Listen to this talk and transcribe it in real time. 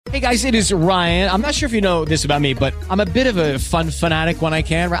Hey guys, it is Ryan. I'm not sure if you know this about me, but I'm a bit of a fun fanatic when I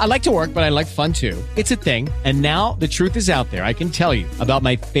can. I like to work, but I like fun too. It's a thing. And now the truth is out there. I can tell you about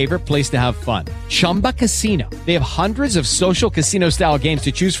my favorite place to have fun. Chumba Casino. They have hundreds of social casino style games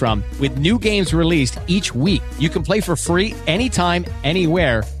to choose from with new games released each week. You can play for free anytime,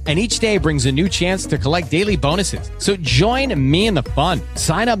 anywhere. And each day brings a new chance to collect daily bonuses. So join me in the fun.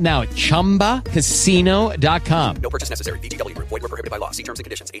 Sign up now at ChumbaCasino.com. No purchase necessary. VGW. Void where prohibited by law. See terms and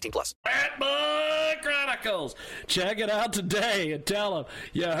conditions. 18+. Bat Boy Chronicles. Check it out today and tell them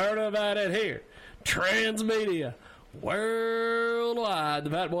you heard about it here. Transmedia. Worldwide. The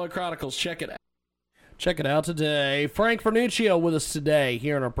Bat Boy Chronicles. Check it out. Check it out today. Frank Vernuccio with us today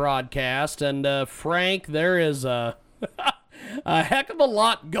here in our broadcast. And Frank, there is a heck of a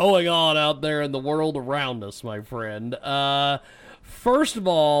lot going on out there in the world around us, my friend. First of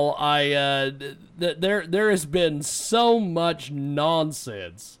all, there has been so much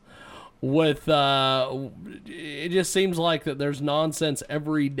nonsense with it just seems like that there's nonsense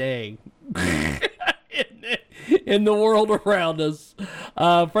every day in the world around us.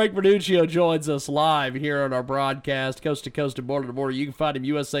 Frank Vernuccio joins us live here on our broadcast, coast to coast and border to border. You can find him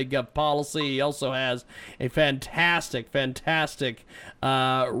USA Gov Policy. He also has a fantastic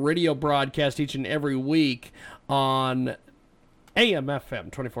radio broadcast each and every week on AM,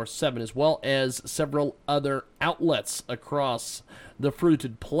 FM, 24/7, as well as several other outlets across the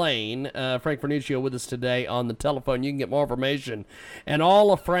fruited plain. Frank Vernuccio with us today on the telephone. You can get more information and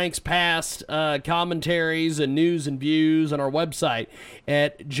all of Frank's past commentaries and news and views on our website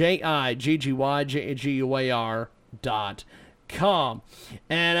at JIGGYJGUAR.com.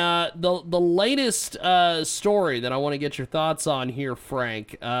 And the latest story that I want to get your thoughts on here,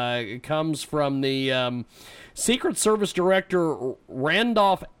 Frank, comes from the Secret Service Director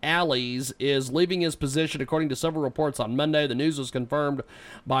Randolph Alley is leaving his position, according to several reports on Monday. The news was confirmed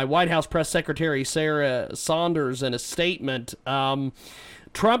by White House Press Secretary Sarah Sanders in a statement.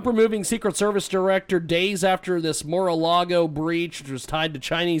 Trump removing Secret Service Director days after this Mar-a-Lago breach, which was tied to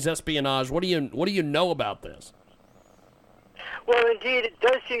Chinese espionage. What do you know about this? Well, indeed, it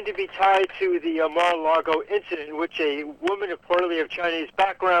does seem to be tied to the Mar-a-Lago incident, in which a woman reportedly of Chinese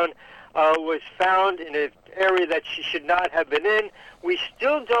background was found in an area that she should not have been in. We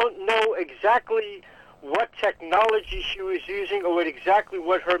still don't know exactly what technology she was using or exactly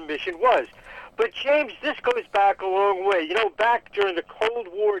what her mission was. But, James, this goes back a long way. You know, back during the Cold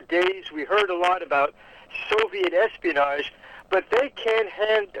War days, we heard a lot about Soviet espionage, but they can't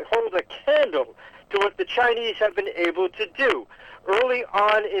hold a candle to what the Chinese have been able to do. Early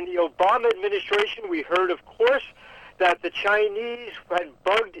on in the Obama administration, we heard, of course, that the Chinese had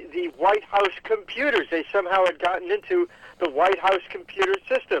bugged the White House computers. They somehow had gotten into the White House computer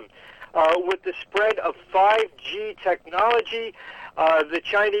system. With the spread of 5G technology, the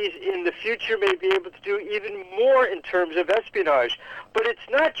Chinese in the future may be able to do even more in terms of espionage. But it's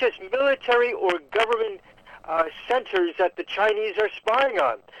not just military or government centers that the Chinese are spying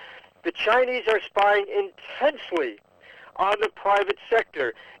on. The Chinese are spying intensely on the private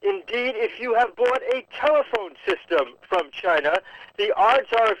sector. Indeed, if you have bought a telephone system from China, the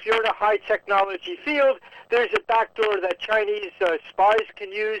odds are if you're in a high technology field, there's a backdoor that Chinese spies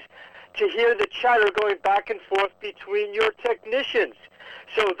can use to hear the chatter going back and forth between your technicians.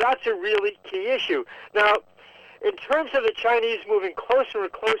 So that's a really key issue. Now, in terms of the Chinese moving closer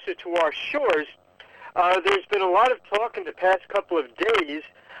and closer to our shores, there's been a lot of talk in the past couple of days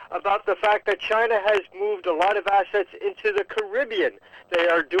about the fact that China has moved a lot of assets into the Caribbean. They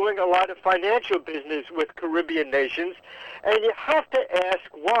are doing a lot of financial business with Caribbean nations, and you have to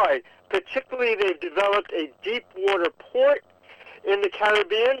ask why. Particularly, they've developed a deep water port in the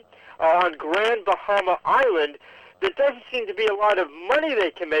Caribbean on Grand Bahama Island. There doesn't seem to be a lot of money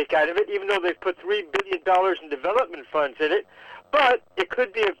they can make out of it, even though they've put $3 billion in development funds in it. But it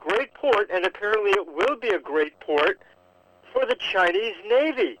could be a great port, and apparently it will be a great port for the Chinese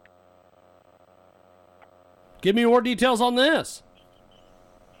Navy. Give me more details on this.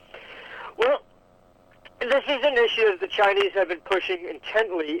 Well, this is an issue that the Chinese have been pushing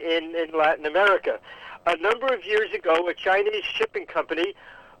intently in Latin America. A number of years ago, a Chinese shipping company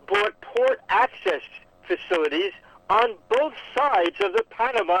bought port access facilities on both sides of the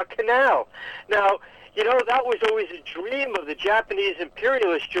Panama Canal. Now, you know, that was always a dream of the Japanese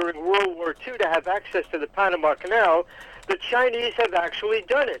imperialists during World War II to have access to the Panama Canal. The Chinese have actually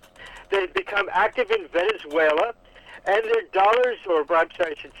done it. They've become active in Venezuela, and their dollars, or perhaps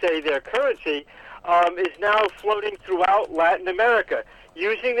I should say their currency, is now floating throughout Latin America,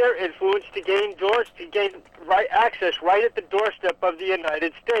 using their influence to gain access right at the doorstep of the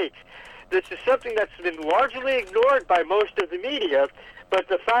United States. This is something that's been largely ignored by most of the media, But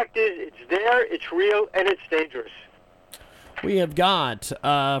the fact is, it's there, it's real, and it's dangerous. We have got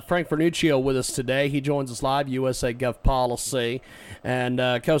Frank Vernuccio with us today. He joins us live, USA Gov Policy, and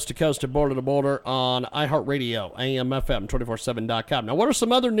coast to coast and border to border on iHeartRadio, AMFM247.com. Now, what are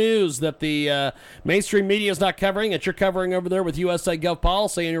some other news that the mainstream media is not covering that you're covering over there with USA Gov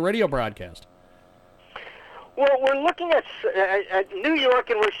Policy and your radio broadcast? Well, we're looking at New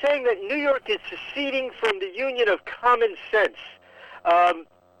York, and we're saying that New York is seceding from the Union of Common Sense.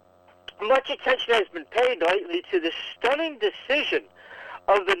 Much attention has been paid lately to the stunning decision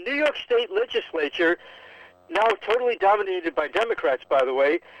of the New York State Legislature, now totally dominated by Democrats, by the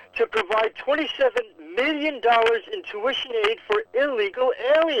way, to provide $27 million in tuition aid for illegal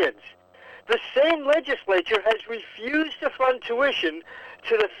aliens. The same legislature has refused to fund tuition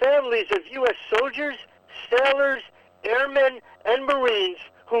to the families of U.S. soldiers, sailors, airmen, and Marines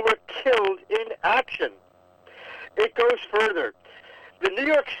who were killed in action. It goes further. The New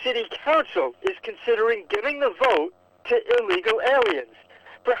York City Council is considering giving the vote to illegal aliens.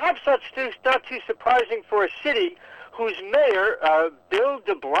 Perhaps that's not too surprising for a city whose mayor, Bill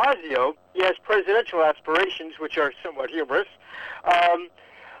de Blasio, he has presidential aspirations, which are somewhat humorous.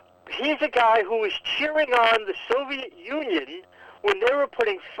 He's a guy who was cheering on the Soviet Union when they were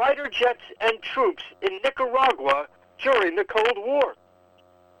putting fighter jets and troops in Nicaragua during the Cold War.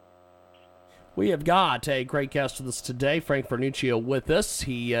 We have got a great guest with us today, Frank Vernuccio, with us.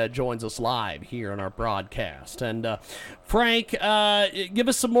 He joins us live here on our broadcast. And Frank, give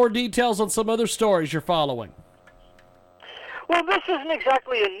us some more details on some other stories you're following. Well, this isn't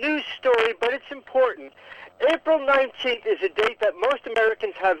exactly a news story, but it's important. April 19th is a date that most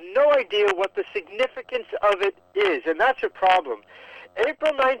Americans have no idea what the significance of it is, and that's a problem.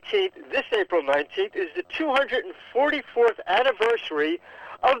 April 19th, this April 19th, is the 244th anniversary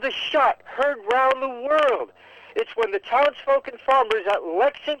of the shot heard round the world. It's when the townsfolk and farmers at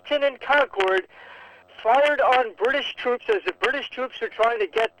Lexington and Concord fired on British troops as the British troops were trying to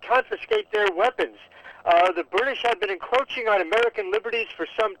confiscate their weapons. The British had been encroaching on American liberties for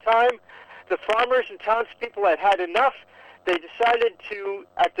some time. The farmers and townspeople had had enough. They decided to,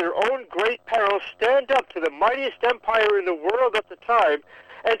 at their own great peril, stand up to the mightiest empire in the world at the time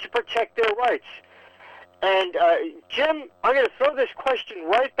and to protect their rights. And, Jim, I'm going to throw this question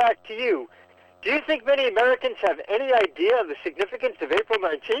right back to you. Do you think many Americans have any idea of the significance of April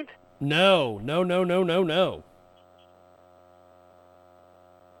 19th? No.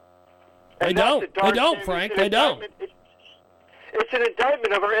 They don't, Frank. They don't. It's an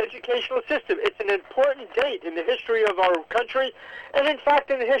indictment of our educational system. It's an important date in the history of our country and, in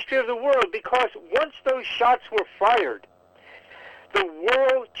fact, in the history of the world, because once those shots were fired, the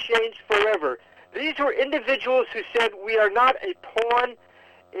world changed forever. These were individuals who said, we are not a pawn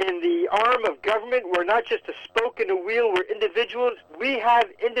in the arm of government. We're not just a spoke in a wheel. We're individuals. We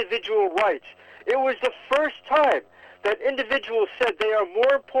have individual rights. It was the first time that individuals said they are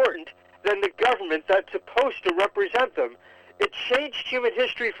more important than the government that's supposed to represent them. It changed human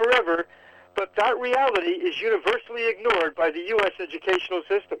history forever, but that reality is universally ignored by the U.S. educational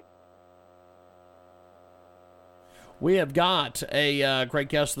system. We have got a great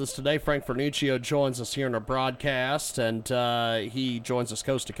guest with us today. Frank Vernuccio joins us here in our broadcast, and he joins us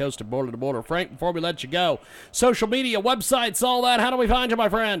coast to coast and border to border. Frank, before we let you go, social media, websites, all that, how do we find you, my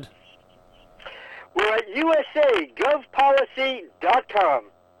friend? We're at usagovpolicy.com.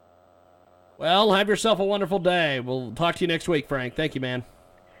 Well, have yourself a wonderful day. We'll talk to you next week, Frank. Thank you, man.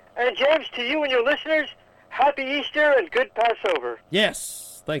 And James, to you and your listeners, happy Easter and good Passover.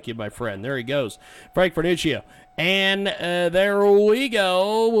 Yes. Thank you, my friend. There he goes. Frank Vernuccio. And there we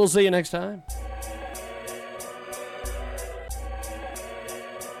go. We'll see you next time.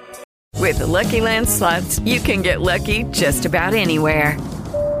 With the Lucky Land Slots, you can get lucky just about anywhere.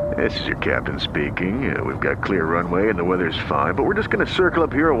 This is your captain speaking. We've got clear runway and the weather's fine, but we're just going to circle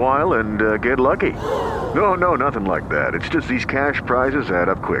up here a while and get lucky. No, nothing like that. It's just these cash prizes add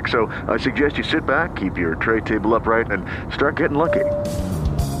up quick. So I suggest you sit back, keep your tray table upright, and start getting lucky.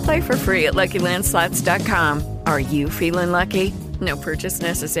 Play for free at LuckyLandSlots.com. Are you feeling lucky? No purchase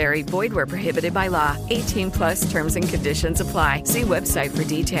necessary. Void where prohibited by law. 18+ terms and conditions apply. See website for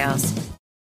details.